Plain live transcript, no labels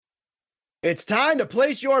It's time to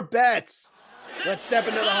place your bets. Let's step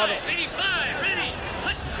into the huddle.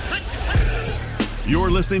 You're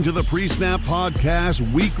listening to the Pre-Snap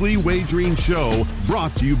Podcast weekly wagering show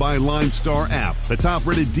brought to you by Line Star app, the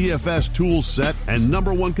top-rated DFS tool set and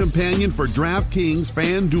number one companion for DraftKings,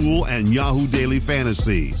 FanDuel, and Yahoo Daily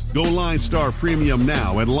Fantasy. Go Line Star Premium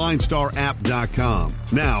now at linestarapp.com.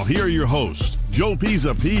 Now, here are your hosts, Joe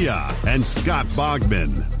Pisapia and Scott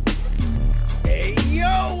Bogman. Hey,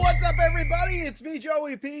 yo, what's up, everybody? It's me,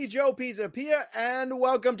 Joey P, Joe Pisapia, and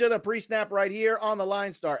welcome to the Pre-Snap right here on the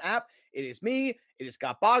Line Star app. It is me, it is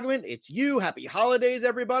Scott Bogman, it's you. Happy holidays,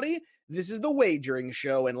 everybody. This is the wagering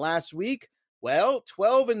show, and last week, well,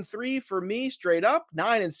 12-3 for me straight up,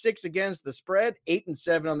 9-6 against the spread,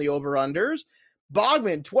 8-7 on the over-unders.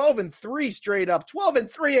 Bogman, 12-3 straight up,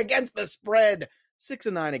 12-3 against the spread,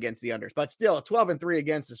 6-9 against the unders, but still 12-3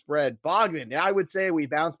 against the spread. Bogman, I would say we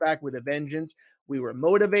bounced back with a vengeance. We were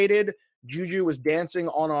motivated. Juju was dancing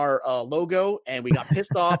on our logo, and we got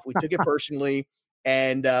pissed off. We took it personally,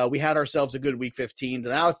 and we had ourselves a good week 15.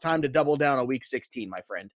 Now it's time to double down on week 16, my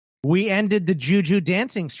friend. We ended the Juju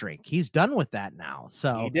dancing streak. He's done with that now.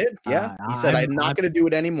 So he did, yeah. He said, I'm not going to do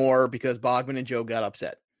it anymore because Bogman and Joe got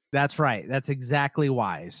upset. That's right. That's exactly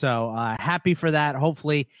why. So happy for that.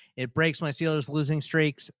 Hopefully it breaks my Steelers losing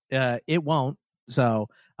streaks. It won't. So,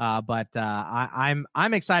 but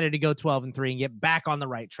I'm excited to go 12-3 and get back on the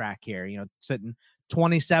right track here. You know, sitting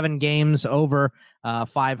 27 games over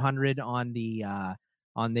 500 on the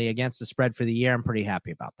against the spread for the year. I'm pretty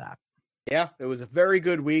happy about that. Yeah, it was a very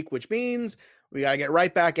good week, which means we got to get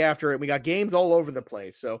right back after it. We got games all over the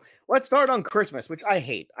place. So let's start on Christmas, which I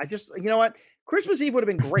hate. You know what? Christmas Eve would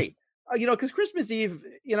have been great. Because Christmas Eve,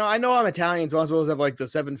 I know I'm Italian, so I'm supposed to have like the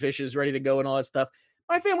 7 fishes ready to go and all that stuff.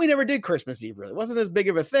 My family never did Christmas Eve, really. It wasn't as big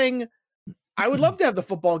of a thing. I would love to have the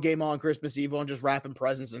football game on Christmas Eve and just wrapping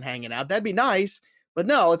presents and hanging out. That'd be nice. But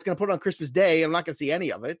no, it's going to put it on Christmas Day. I'm not going to see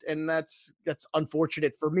any of it. And that's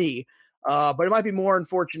unfortunate for me. But it might be more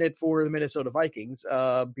unfortunate for the Minnesota Vikings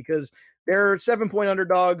because they're 7-point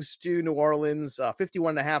underdogs to New Orleans.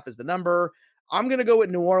 51.5 is the number. I'm going to go with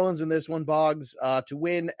New Orleans in this one, Boggs, to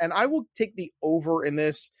win. And I will take the over in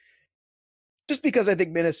this just because I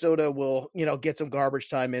think Minnesota will, get some garbage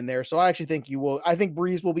time in there. So I actually think I think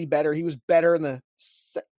Breeze will be better. He was better in the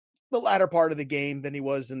latter part of the game than he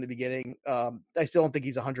was in the beginning. I still don't think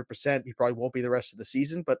he's 100%. He probably won't be the rest of the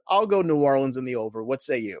season, but I'll go New Orleans in the over. What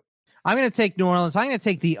say you? I'm going to take New Orleans. I'm going to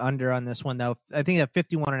take the under on this one, though. I think that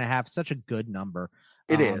 51.5 is such a good number.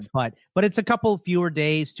 It is. But it's a couple fewer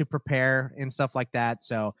days to prepare and stuff like that.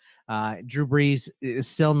 So Drew Brees is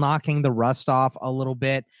still knocking the rust off a little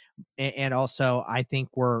bit. And also, I think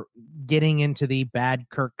we're getting into the bad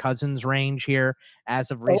Kirk Cousins range here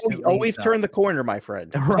as of recently. We've turned the corner, my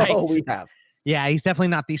friend. Right. We have. Yeah, he's definitely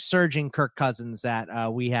not the surging Kirk Cousins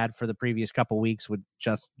that we had for the previous couple weeks with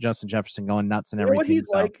Justin Jefferson going nuts and everything. What he's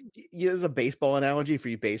like, there's a baseball analogy for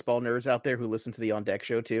you baseball nerds out there who listen to the On Deck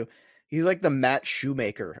show too. He's like the Matt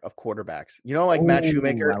Shoemaker of quarterbacks. Matt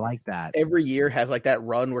Shoemaker. I like that. Every year has like that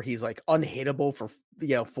run where he's like unhittable for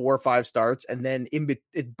 4 or 5 starts, and then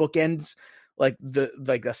it bookends like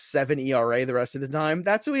a 7 ERA the rest of the time.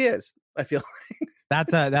 That's who he is. I feel like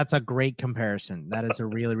that's a great comparison. That is a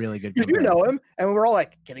really, really good comparison. You know him, and we're all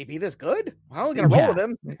like, can he be this good? Well, I'm gonna roll with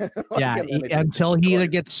him. Until he either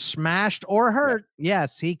gets smashed or hurt. Yeah.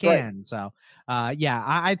 Yes, he can. Right. So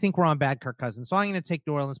I think we're on bad Kirk Cousins. So I'm gonna take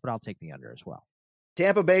New Orleans, but I'll take the under as well.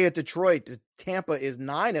 Tampa Bay at Detroit. Tampa is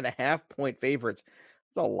 9.5-point favorites.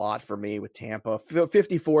 It's a lot for me with Tampa.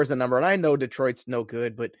 54 is the number, and I know Detroit's no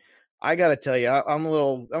good, but I gotta tell you, I'm a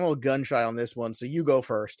little gun shy on this one. So you go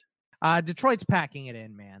first. Detroit's packing it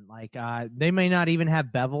in, man. Like they may not even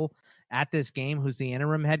have Bevel at this game, who's the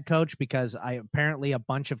interim head coach, because apparently a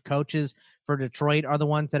bunch of coaches for Detroit are the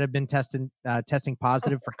ones that have been testing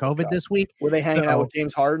positive for COVID this week. Were they hanging out with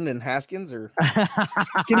James Harden and Haskins, or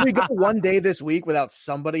can we go one day this week without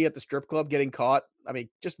somebody at the strip club getting caught? I mean,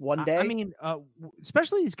 just one day. I mean,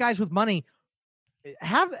 especially these guys with money.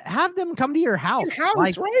 Have them come to your house.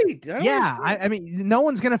 Right? I mean, no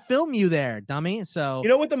one's gonna film you there, dummy. So you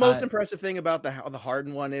know what the most impressive thing about the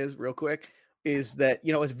Harden one is, real quick, is that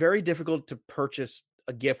it's very difficult to purchase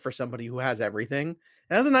a gift for somebody who has everything.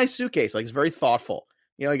 It has a nice suitcase, like it's very thoughtful.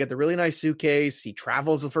 You got the really nice suitcase. He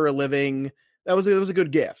travels for a living. It was a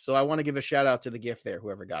good gift. So I want to give a shout out to the gift there,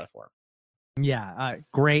 whoever got it for him. Yeah,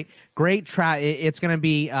 great try. It's going to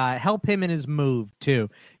be help him in his move too.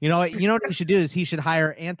 You know what he should do is he should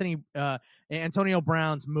hire Antonio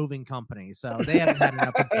Brown's moving company. So they haven't had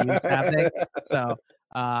enough abuse, have they? So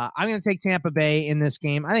I'm going to take Tampa Bay in this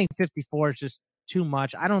game. I think 54 is just too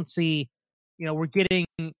much. I don't see, we're getting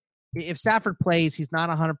if Stafford plays, he's not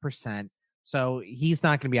 100%. So he's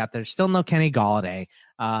not going to be out there. Still no Kenny Golladay.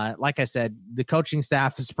 Like I said, the coaching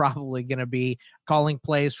staff is probably going to be calling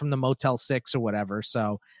plays from the Motel 6 or whatever.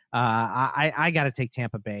 So I got to take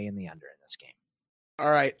Tampa Bay in the under in this game. All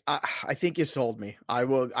right. I think you sold me. I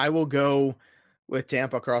will go with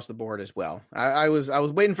Tampa across the board as well. I was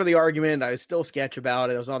waiting for the argument. I was still sketch about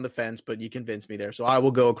it. I was on the fence, but you convinced me there. So I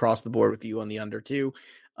will go across the board with you on the under too.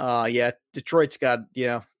 Yeah, Detroit's got,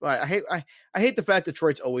 I hate the fact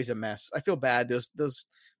Detroit's always a mess. I feel bad. Those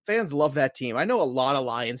fans love that team. I know a lot of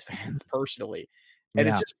Lions fans personally, and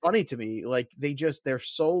it's just funny to me. Like they're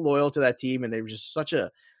so loyal to that team, and they're just such a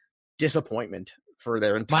disappointment for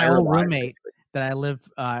their entire My old lives. roommate that I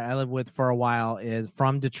lived with for a while is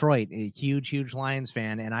from Detroit, a huge Lions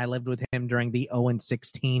fan, and I lived with him during the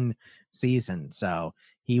 0-16 season. So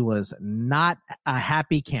he was not a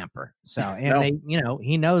happy camper. So, and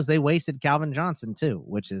he knows they wasted Calvin Johnson too,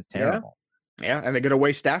 which is terrible. Yeah, and they're going to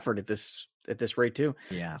waste Stafford at this rate too.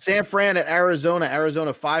 Yeah. San Fran at Arizona.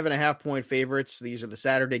 Arizona 5.5-point favorites. These are the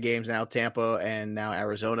Saturday games now. Tampa and now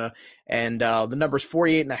Arizona, and the number's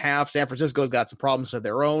 48.5. San Francisco's got some problems of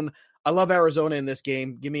their own. I love Arizona in this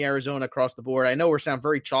game. Give me Arizona across the board. I know we're sound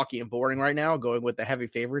very chalky and boring right now, going with the heavy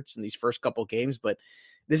favorites in these first couple games, but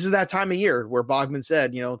this is that time of year where Bogman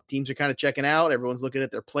said, teams are kind of checking out. Everyone's looking at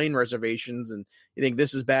their plane reservations, and you think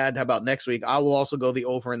this is bad. How about next week? I will also go the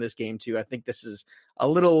over in this game too. I think this is a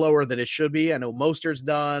little lower than it should be. I know Mostert's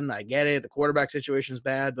done. I get it. The quarterback situation is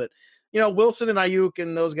bad, but Wilson and Ayuk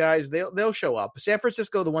and those guys, they'll show up. San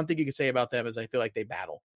Francisco, the one thing you could say about them is I feel like they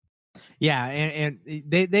battle. Yeah, and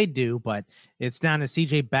they do, but it's down to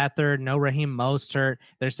CJ Beathard, no Raheem Mostert.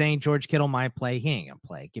 They're saying George Kittle might play. He ain't gonna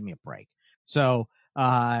play. Give me a break. So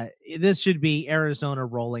this should be Arizona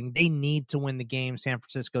rolling. They need to win the game. San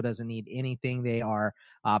Francisco doesn't need anything. They are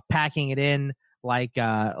packing it in like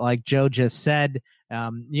Joe just said.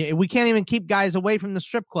 We can't even keep guys away from the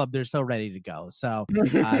strip club. They're so ready to go. So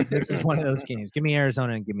this is one of those games. Give me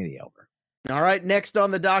Arizona and give me the over. All right, next on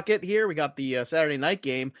the docket here, we got the Saturday night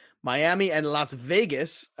game, Miami and Las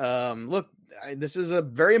Vegas. Look, this is a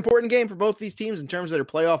very important game for both these teams in terms of their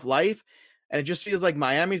playoff life, and it just feels like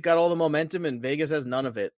Miami's got all the momentum and Vegas has none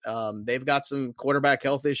of it. They've got some quarterback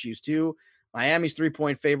health issues too. Miami's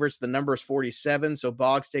 3-point favorites. The number is 47, so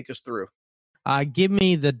Boggs, take us through. Give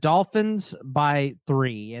me the Dolphins by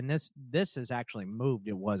 3, and this has actually moved.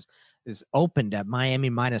 Is opened at Miami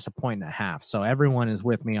minus 1.5. So everyone is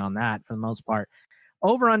with me on that for the most part.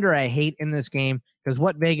 Over under I hate in this game because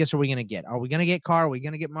what Vegas are we going to get? Are we going to get Carr? Are we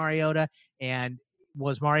going to get Mariota? And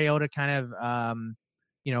was Mariota kind of,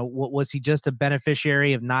 was he just a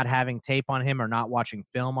beneficiary of not having tape on him or not watching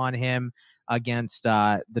film on him against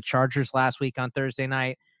the Chargers last week on Thursday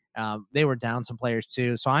night? They were down some players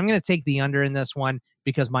too. So I'm going to take the under in this one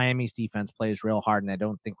because Miami's defense plays real hard, and I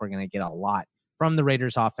don't think we're going to get a lot from the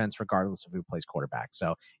Raiders offense, regardless of who plays quarterback.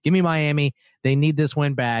 So give me Miami. They need this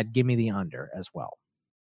win bad. Give me the under as well.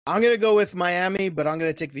 I'm going to go with Miami, but I'm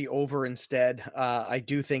going to take the over instead. I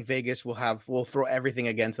do think Vegas will throw everything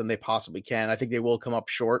against them they possibly can. I think they will come up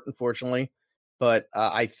short, unfortunately, but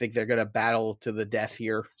I think they're going to battle to the death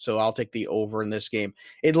here. So I'll take the over in this game.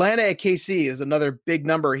 Atlanta at KC is another big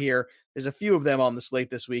number here. There's a few of them on the slate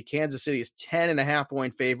this week. Kansas City is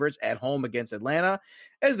 10.5-point favorites at home against Atlanta,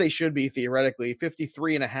 as they should be theoretically.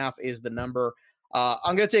 53.5 is the number.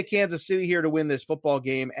 I'm going to take Kansas City here to win this football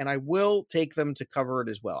game, and I will take them to cover it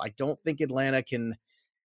as well. I don't think Atlanta can.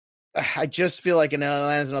 I just feel like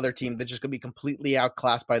Atlanta's another team that's just going to be completely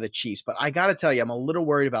outclassed by the Chiefs. But I got to tell you, I'm a little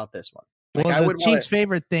worried about this one. Well, the Chiefs'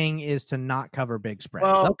 favorite thing is to not cover big spreads.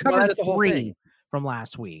 They'll cover the 3 from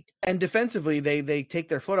last week. And defensively, they take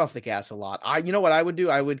their foot off the gas a lot. You know what I would do?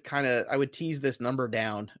 I would tease this number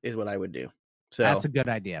down is what I would do. So that's a good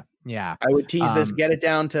idea. Yeah. I would tease this, get it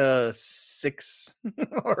down to 6.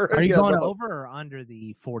 Are you going over or under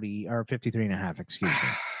the 40 or 53.5? Excuse me.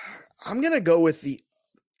 I'm going to go with the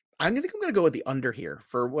under here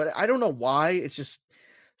for what I don't know why. It's just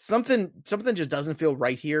something just doesn't feel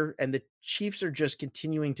right here. And the Chiefs are just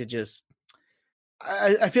continuing to just,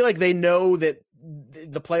 I feel like they know that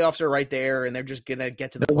the playoffs are right there and they're just going to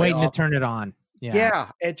get to the playoffs. Waiting to turn it on. Yeah,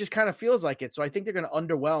 it just kind of feels like it. So I think they're going to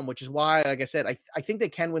underwhelm, which is why, like I said, I think they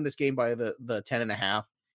can win this game by the 10.5.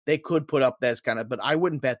 They could put up this kind of, but I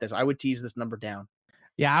wouldn't bet this. I would tease this number down.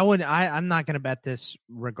 Yeah, I would. I'm not going to bet this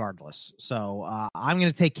regardless. So I'm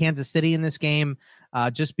going to take Kansas City in this game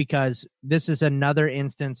just because this is another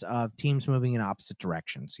instance of teams moving in opposite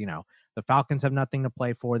directions. The Falcons have nothing to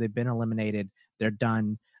play for. They've been eliminated. They're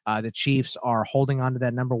done. The Chiefs are holding on to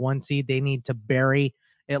that number 1 seed. They need to bury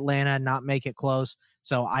Atlanta, not make it close.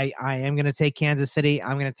 So I am going to take Kansas City.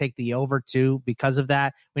 I'm going to take the over too because of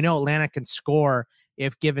that. We know Atlanta can score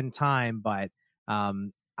if given time, but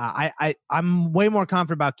I'm way more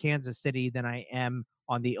confident about Kansas City than I am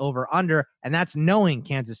on the over-under, and that's knowing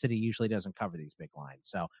Kansas City usually doesn't cover these big lines.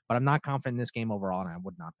 So, but I'm not confident in this game overall, and I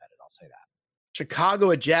would not bet it. I'll say that.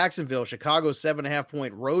 Chicago at Jacksonville. Chicago's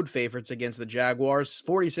 7.5-point road favorites against the Jaguars.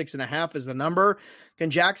 46.5 is the number. Can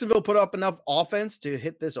Jacksonville put up enough offense to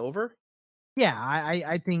hit this over? Yeah,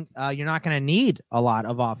 I think you're not going to need a lot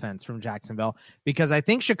of offense from Jacksonville because I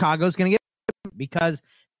think Chicago's going to get because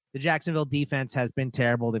the Jacksonville defense has been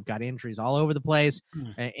terrible. They've got injuries all over the place.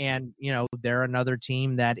 And, they're another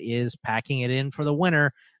team that is packing it in for the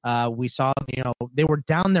winner. We saw, they were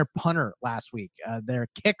down their punter last week. Their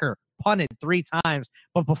kicker punted 3 times.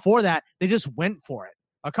 But before that, they just went for it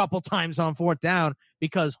a couple times on 4th down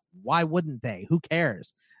because why wouldn't they? Who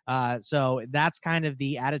cares? So that's kind of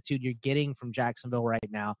the attitude you're getting from Jacksonville right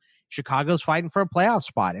now. Chicago's fighting for a playoff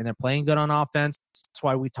spot, and they're playing good on offense. That's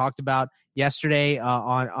why we talked about yesterday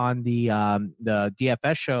on the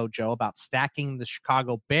DFS show, Joe, about stacking the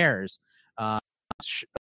Chicago Bears,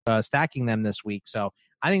 stacking them this week. So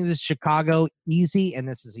I think this is Chicago easy, and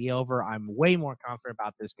this is the over. I'm way more confident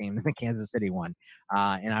about this game than the Kansas City one,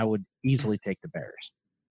 and I would easily take the Bears.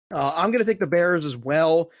 I'm going to take the Bears as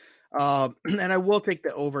well. And I will take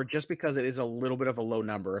the over just because it is a little bit of a low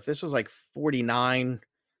number. If this was like 49,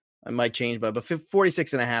 I might change, but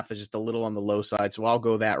 46.5 is just a little on the low side. So I'll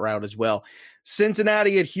go that route as well.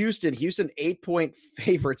 Cincinnati at Houston. Houston 8-point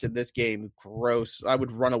favorites in this game. Gross. I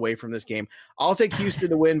would run away from this game. I'll take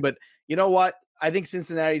Houston to win, but you know what? I think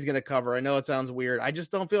Cincinnati's going to cover. I know it sounds weird. I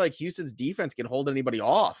just don't feel like Houston's defense can hold anybody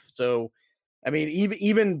off. So I mean,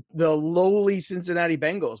 even the lowly Cincinnati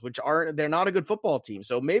Bengals, they're not a good football team.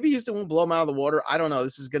 So maybe Houston won't blow them out of the water. I don't know.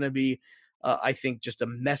 This is going to be, I think, just a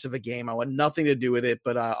mess of a game. I want nothing to do with it,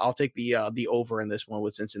 but I'll take the over in this one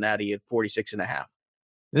with Cincinnati at 46.5.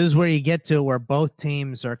 This is where you get to where both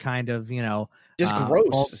teams are kind of, just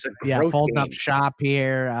gross. Folding up shop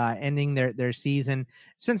here, ending their season.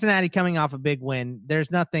 Cincinnati coming off a big win.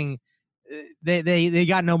 There's nothing. They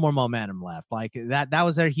got no more momentum left. Like that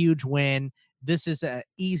was their huge win. This is an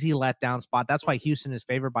easy letdown spot. That's why Houston is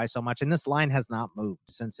favored by so much. And this line has not moved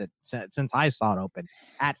since I saw it open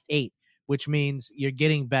at 8, which means you're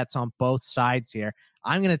getting bets on both sides here.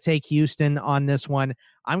 I'm going to take Houston on this one.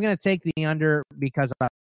 I'm going to take the under because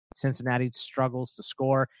Cincinnati struggles to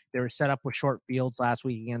score. They were set up with short fields last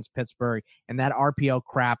week against Pittsburgh, and that RPO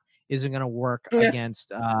crap isn't going to work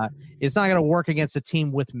against it's not going to work against a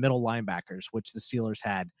team with middle linebackers, which the Steelers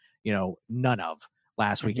had, none of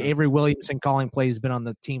last week. Avery Williamson calling plays, been on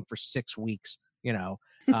the team for 6 weeks,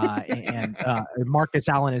 and Marcus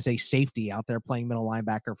Allen is a safety out there playing middle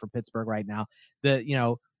linebacker for Pittsburgh right now.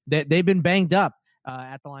 They've been banged up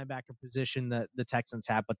at the linebacker position, the Texans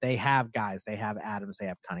have, but they have guys. They have Adams, they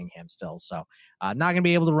have Cunningham still. So not going to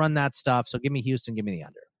be able to run that stuff. So give me Houston, give me the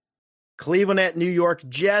under. Cleveland at New York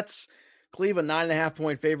Jets. Cleveland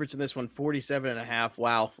 9.5-point favorites in this one, 47.5.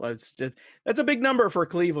 Wow. That's a big number for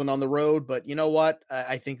Cleveland on the road, but you know what?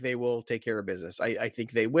 I think they will take care of business. I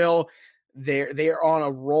think they will. They're on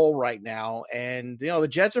a roll right now, and the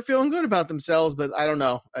Jets are feeling good about themselves, but I don't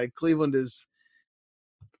know. Cleveland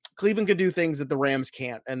can do things that the Rams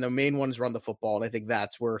can't, and the main one is run the football, and I think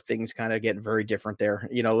that's where things kind of get very different there.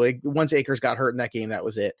 Like once Akers got hurt in that game, that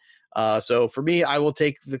was it. So for me, I will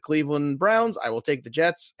take the Cleveland Browns. I will take the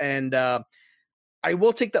Jets, and I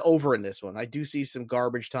will take the over in this one. I do see some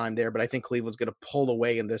garbage time there, but I think Cleveland's going to pull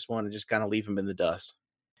away in this one and just kind of leave them in the dust.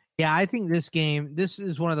 Yeah, I think this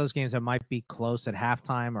is one of those games that might be close at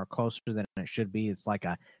halftime or closer than it should be. It's like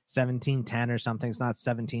a 17-10 or something. It's not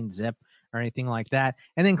 17-zip or anything like that.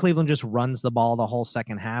 And then Cleveland just runs the ball the whole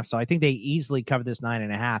second half. So I think they easily cover this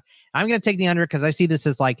 9.5. I'm going to take the under because I see this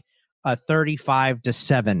as like a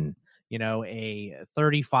 35-7, a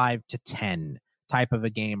 35-10 type of a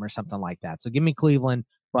game or something like that. So give me Cleveland,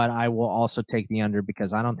 but I will also take the under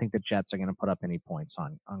because I don't think the Jets are going to put up any points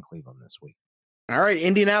on Cleveland this week. All right,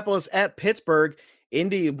 Indianapolis at Pittsburgh.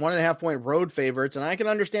 Indy 1.5-point road favorites, and I can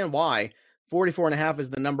understand why. 44.5 is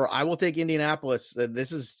the number. I will take Indianapolis.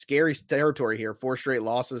 This is scary territory here. 4 straight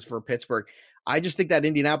losses for Pittsburgh. I just think that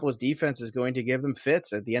Indianapolis defense is going to give them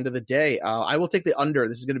fits at the end of the day. I will take the under.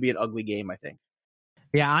 This is going to be an ugly game, I think.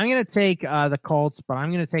 Yeah, I'm going to take the Colts, but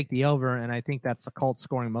I'm going to take the over, and I think that's the Colts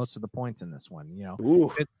scoring most of the points in this one.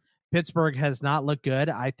 Pittsburgh has not looked good.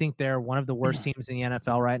 I think they're one of the worst teams in the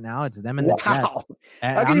NFL right now. It's them and the Jets.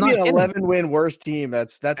 How can you be an 11-win worst team?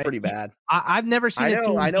 That's pretty bad. I've never seen a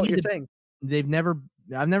team. I know what you're saying.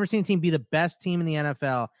 I've never seen a team be the best team in the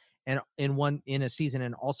NFL and in a season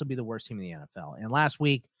and also be the worst team in the NFL. And last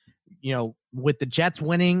week, with the Jets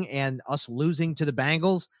winning and us losing to the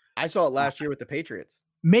Bengals, I saw it last year with the Patriots.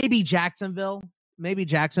 Maybe Jacksonville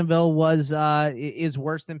was is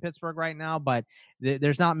worse than Pittsburgh right now, but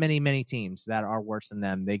there's not many teams that are worse than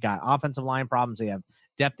them. They got offensive line problems. They have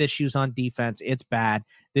depth issues on defense. It's bad.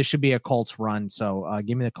 This should be a Colts run. So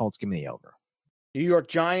give me the Colts. Give me the over. New York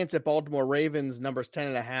Giants at Baltimore Ravens, numbers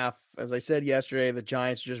 10.5. As I said yesterday, the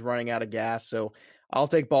Giants are just running out of gas. So I'll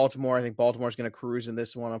take Baltimore. I think Baltimore's going to cruise in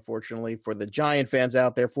this one, unfortunately. For the Giant fans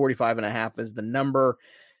out there, 45.5 is the number.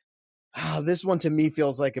 This one to me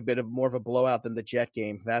feels like a bit of more of a blowout than the Jet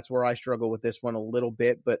game. That's where I struggle with this one a little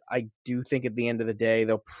bit, but I do think at the end of the day,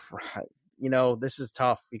 this is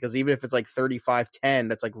tough because even if it's like 35-10,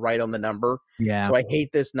 that's like right on the number. Yeah. So I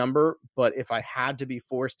hate this number, but if I had to be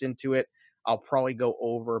forced into it, I'll probably go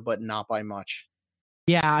over, but not by much.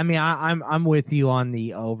 Yeah, I mean, I'm with you on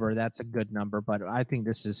the over. That's a good number, but I think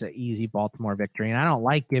this is an easy Baltimore victory, and I don't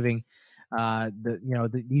like giving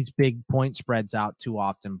these big point spreads out too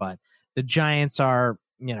often. But the Giants are,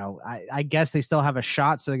 I guess they still have a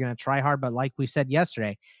shot, so they're going to try hard. But like we said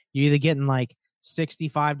yesterday, you're either getting like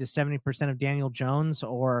 65 to 70% of Daniel Jones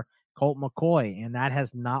or Colt McCoy, and that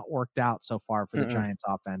has not worked out so far for the Giants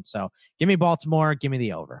offense. So give me Baltimore, give me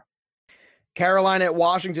the over. Carolina at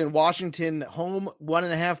Washington. Washington home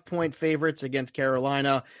 1.5 point favorites against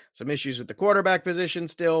Carolina. Some issues with the quarterback position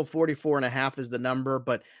still. 44.5 is the number,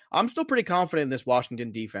 but I'm still pretty confident in this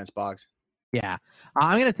Washington defense, Boggs. Yeah,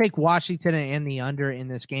 I'm going to take Washington and the under in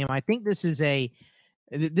this game. I think this is a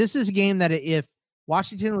game that if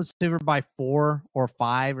Washington was favored by 4 or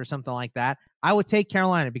 5 or something like that, I would take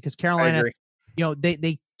Carolina because Carolina,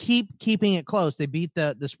 they keep keeping it close. They beat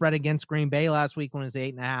the spread against Green Bay last week when it was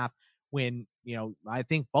 8.5. When, I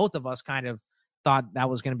think both of us kind of thought that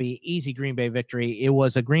was going to be easy Green Bay victory. It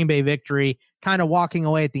was a Green Bay victory kind of walking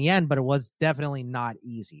away at the end, but it was definitely not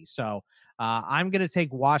easy. So I'm going to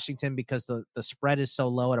take Washington because the spread is so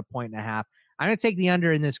low at 1.5 points. I'm going to take the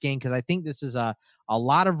under in this game because I think this is a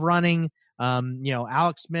lot of running.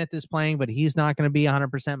 Alex Smith is playing, but he's not going to be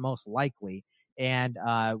 100% most likely. And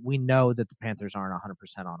we know that the Panthers aren't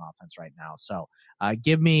 100% on offense right now. So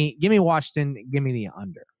give me Washington. Give me the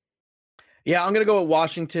under. Yeah, I'm going to go with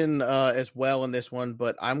Washington as well in this one,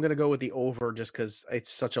 but I'm going to go with the over just because it's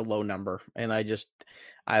such a low number. And I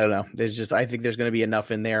don't know. I think there's going to be enough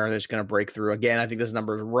in there that's going to break through. Again, I think this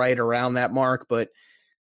number is right around that mark, but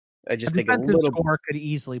I just think a little score could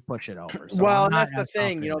easily push it over. So well, and that's the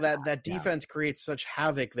thing, that defense creates such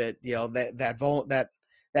havoc that,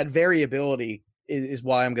 that variability is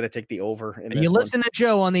why I'm going to take the over. You listen to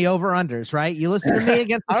Joe on the over-unders, right? You listen to me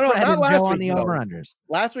against the spread and Joe on the over-unders.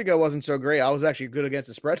 Last week I wasn't so great. I was actually good against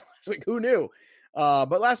the spread last week. Who knew?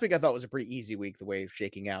 But last week I thought was a pretty easy week, the way it's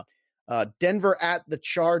shaking out. Denver at the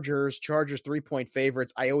Chargers. Chargers 3-point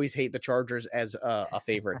favorites. I always hate the Chargers as a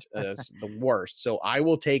favorite. It's the worst. So I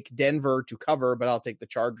will take Denver to cover, but I'll take the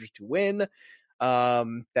Chargers to win.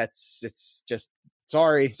 It's just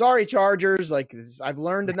sorry, Chargers. Like I've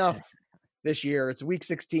learned enough this year. It's week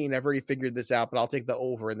 16. I've already figured this out, but I'll take the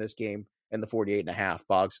over in this game and the 48.5,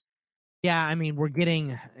 Boggs. Yeah, I mean, we're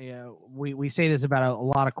getting, we say this about a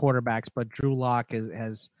lot of quarterbacks, but Drew Lock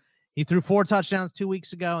he threw 4 touchdowns 2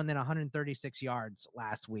 weeks ago and then 136 yards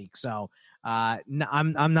last week. So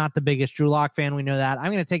I'm not the biggest Drew Lock fan. We know that.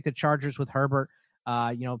 I'm going to take the Chargers with Herbert,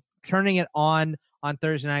 turning it on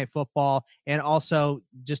Thursday Night Football, and also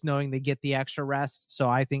just knowing they get the extra rest. So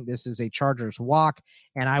I think this is a Chargers walk,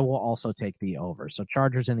 and I will also take the over. So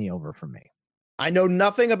Chargers in the over for me. I know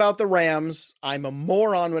nothing about the Rams. I'm a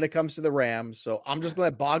moron when it comes to the Rams. So I'm just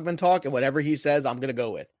going to let Bogman talk, and whatever he says, I'm going to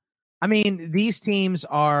go with. I mean, these teams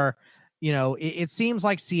are, it seems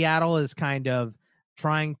like Seattle is kind of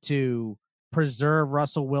trying to preserve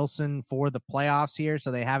Russell Wilson for the playoffs here.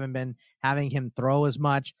 So they haven't been having him throw as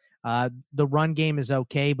much. The run game is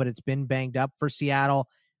okay, but it's been banged up for Seattle.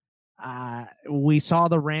 We saw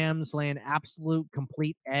the Rams lay an absolute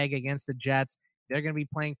complete egg against the Jets. They're going to be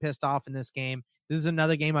playing pissed off in this game. This is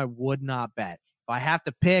another game I would not bet. If I have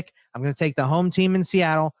to pick, I'm going to take the home team in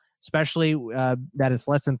Seattle, especially that it's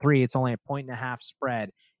less than 3. It's only a 1.5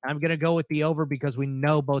 spread. I'm going to go with the over because we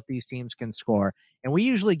know both these teams can score. And we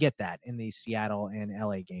usually get that in these Seattle and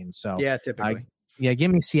LA games. So yeah, typically.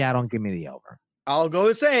 Give me Seattle and give me the over. I'll go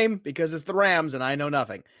the same because it's the Rams and I know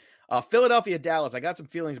nothing. Philadelphia, Dallas. I got some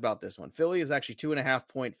feelings about this one. Philly is actually 2.5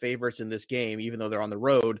 point favorites in this game, even though they're on the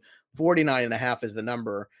road. 49.5 is the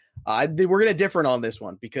number. We're going to differ on this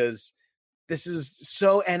one because this is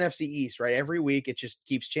so NFC East, right? Every week it just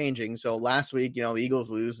keeps changing. So last week, the Eagles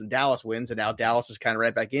lose and Dallas wins, and now Dallas is kind of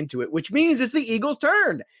right back into it, which means it's the Eagles'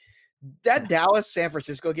 turn. That Dallas San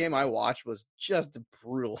Francisco game I watched was just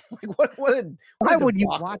brutal. Like why would you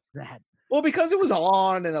watch that? Well, because it was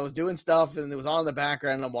on and I was doing stuff and it was on in the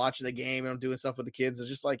background and I'm watching the game and I'm doing stuff with the kids. It's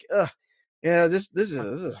just like, this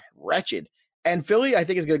is wretched. And Philly, I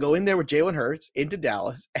think, is going to go in there with Jalen Hurts into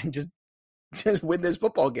Dallas and just win this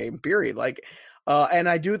football game, period. Like, and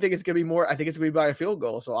I do think it's going to be more. I think it's going to be by a field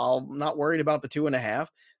goal. So I'm not worried about the 2.5.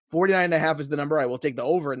 49.5 is the number. I will take the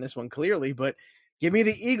over in this one clearly, but give me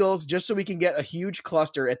the Eagles just so we can get a huge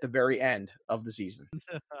cluster at the very end of the season.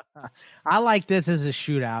 I like this as a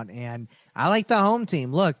shootout, and I like the home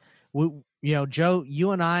team. Look, Joe,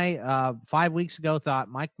 you and I 5 weeks ago thought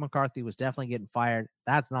Mike McCarthy was definitely getting fired.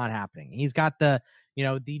 That's not happening. He's got the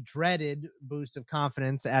dreaded boost of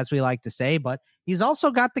confidence, as we like to say, but he's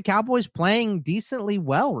also got the Cowboys playing decently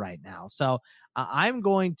well right now. So I'm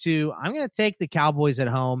going to take the Cowboys at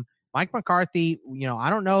home. Mike McCarthy,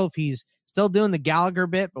 I don't know if he's still doing the Gallagher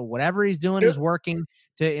bit, but whatever he's doing is working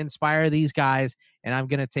to inspire these guys, and I'm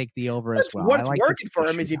going to take the over as well. What's working for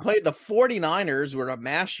him is he played the 49ers, who are a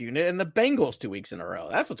mash unit, and the Bengals 2 weeks in a row.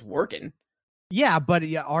 That's what's working. Yeah, but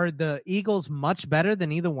are the Eagles much better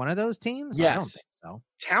than either one of those teams? Yes. I don't think so.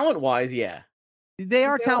 Talent-wise, yeah. They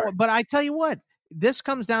are talented, but I tell you what, this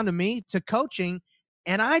comes down to me, to coaching,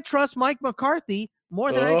 and I trust Mike McCarthy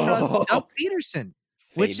more than I trust Doug Peterson.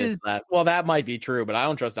 Which is that might be true, but I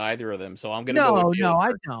don't trust either of them. So I'm going to go. with No,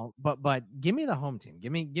 I don't. But give me the home team.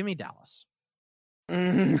 Give me Dallas.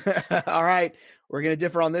 All right, we're going to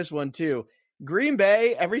differ on this one too. Green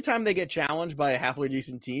Bay. Every time they get challenged by a halfway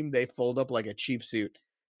decent team, they fold up like a cheap suit.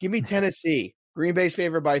 Give me Tennessee. Green Bay's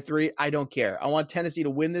favored by 3. I don't care. I want Tennessee to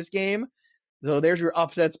win this game. So there's your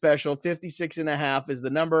upset special. 56.5 is the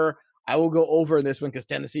number. I will go over in this one because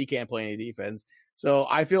Tennessee can't play any defense. So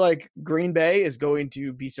I feel like Green Bay is going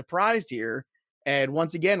to be surprised here. And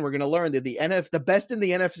once again, we're going to learn that the best in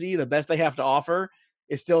the NFC, the best they have to offer,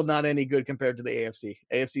 is still not any good compared to the AFC.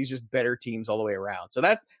 AFC is just better teams all the way around. So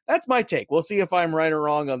that's my take. We'll see if I'm right or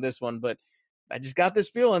wrong on this one, but I just got this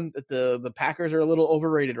feeling that the Packers are a little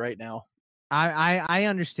overrated right now. I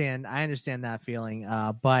understand. I understand that feeling.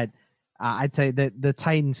 But I'd say that the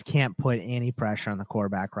Titans can't put any pressure on the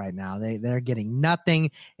quarterback right now. They're getting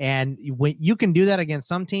nothing. And when you can do that against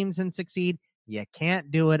some teams and succeed, you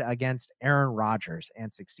can't do it against Aaron Rodgers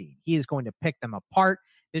and succeed. He is going to pick them apart.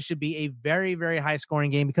 This should be a very, very high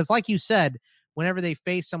scoring game because, like you said, whenever they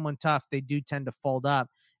face someone tough, they do tend to fold up.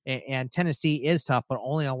 And Tennessee is tough, but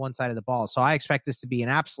only on one side of the ball. So I expect this to be an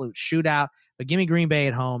absolute shootout. But give me Green Bay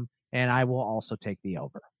at home, and I will also take the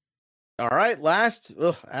over. All right, last,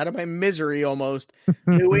 out of my misery almost,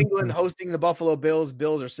 New England hosting the Buffalo Bills.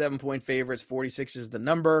 Bills are 7-point favorites. 46 is the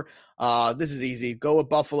number. This is easy. Go with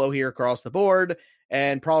Buffalo here across the board,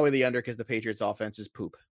 and probably the under because the Patriots' offense is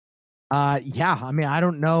poop. Yeah, I mean, I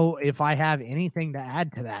don't know if I have anything to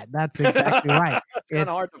add to that. That's exactly right. It's kind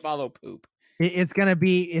of hard to follow poop. It's gonna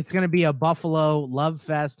be a Buffalo love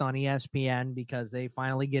fest on ESPN because they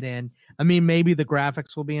finally get in. I mean, maybe the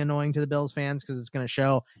graphics will be annoying to the Bills fans because it's going to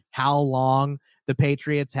show how long the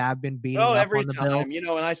Patriots have been beating up every on the time, Bills.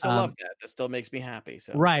 And I still love that. That still makes me happy.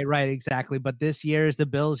 So right, exactly. But this year is the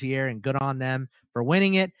Bills' year, and good on them for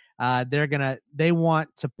winning it. They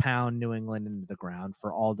want to pound New England into the ground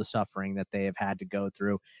for all the suffering that they have had to go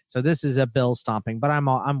through. So this is a Bills stomping. But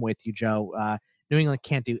I'm with you, Joe. New England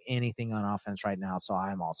can't do anything on offense right now, so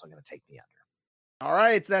I'm also going to take the under. All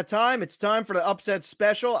right, it's that time. It's time for the upset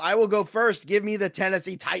special. I will go first. Give me the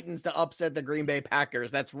Tennessee Titans to upset the Green Bay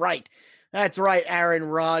Packers. That's right. Aaron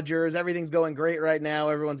Rodgers. Everything's going great right now.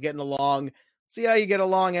 Everyone's getting along. See how you get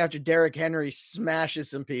along after Derrick Henry smashes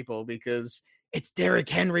some people because it's Derrick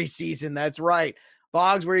Henry season. That's right.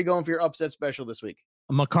 Boggs, where are you going for your upset special this week?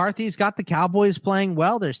 McCarthy's got the Cowboys playing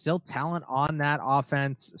well. There's still talent on that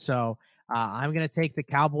offense, so I'm going to take the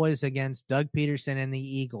Cowboys against Doug Peterson and the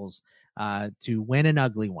Eagles to win an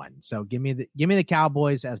ugly one. So give me the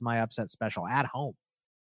Cowboys as my upset special at home.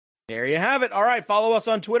 There you have it. All right. Follow us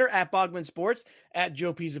on Twitter at Bogman Sports, at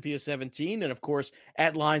Joe Pisapia 17, and of course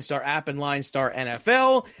at Line Star App and Line Star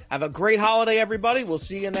NFL. Have a great holiday, everybody. We'll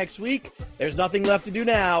see you next week. There's nothing left to do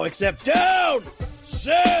now except down,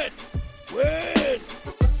 sit, win.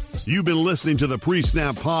 You've been listening to the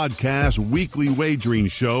Pre-Snap Podcast Weekly Wagering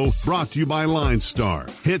Show, brought to you by Line Star.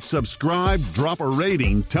 Hit subscribe, drop a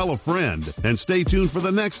rating, tell a friend, and stay tuned for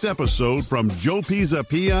the next episode from Joe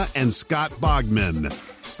Pisapia and Scott Bogman.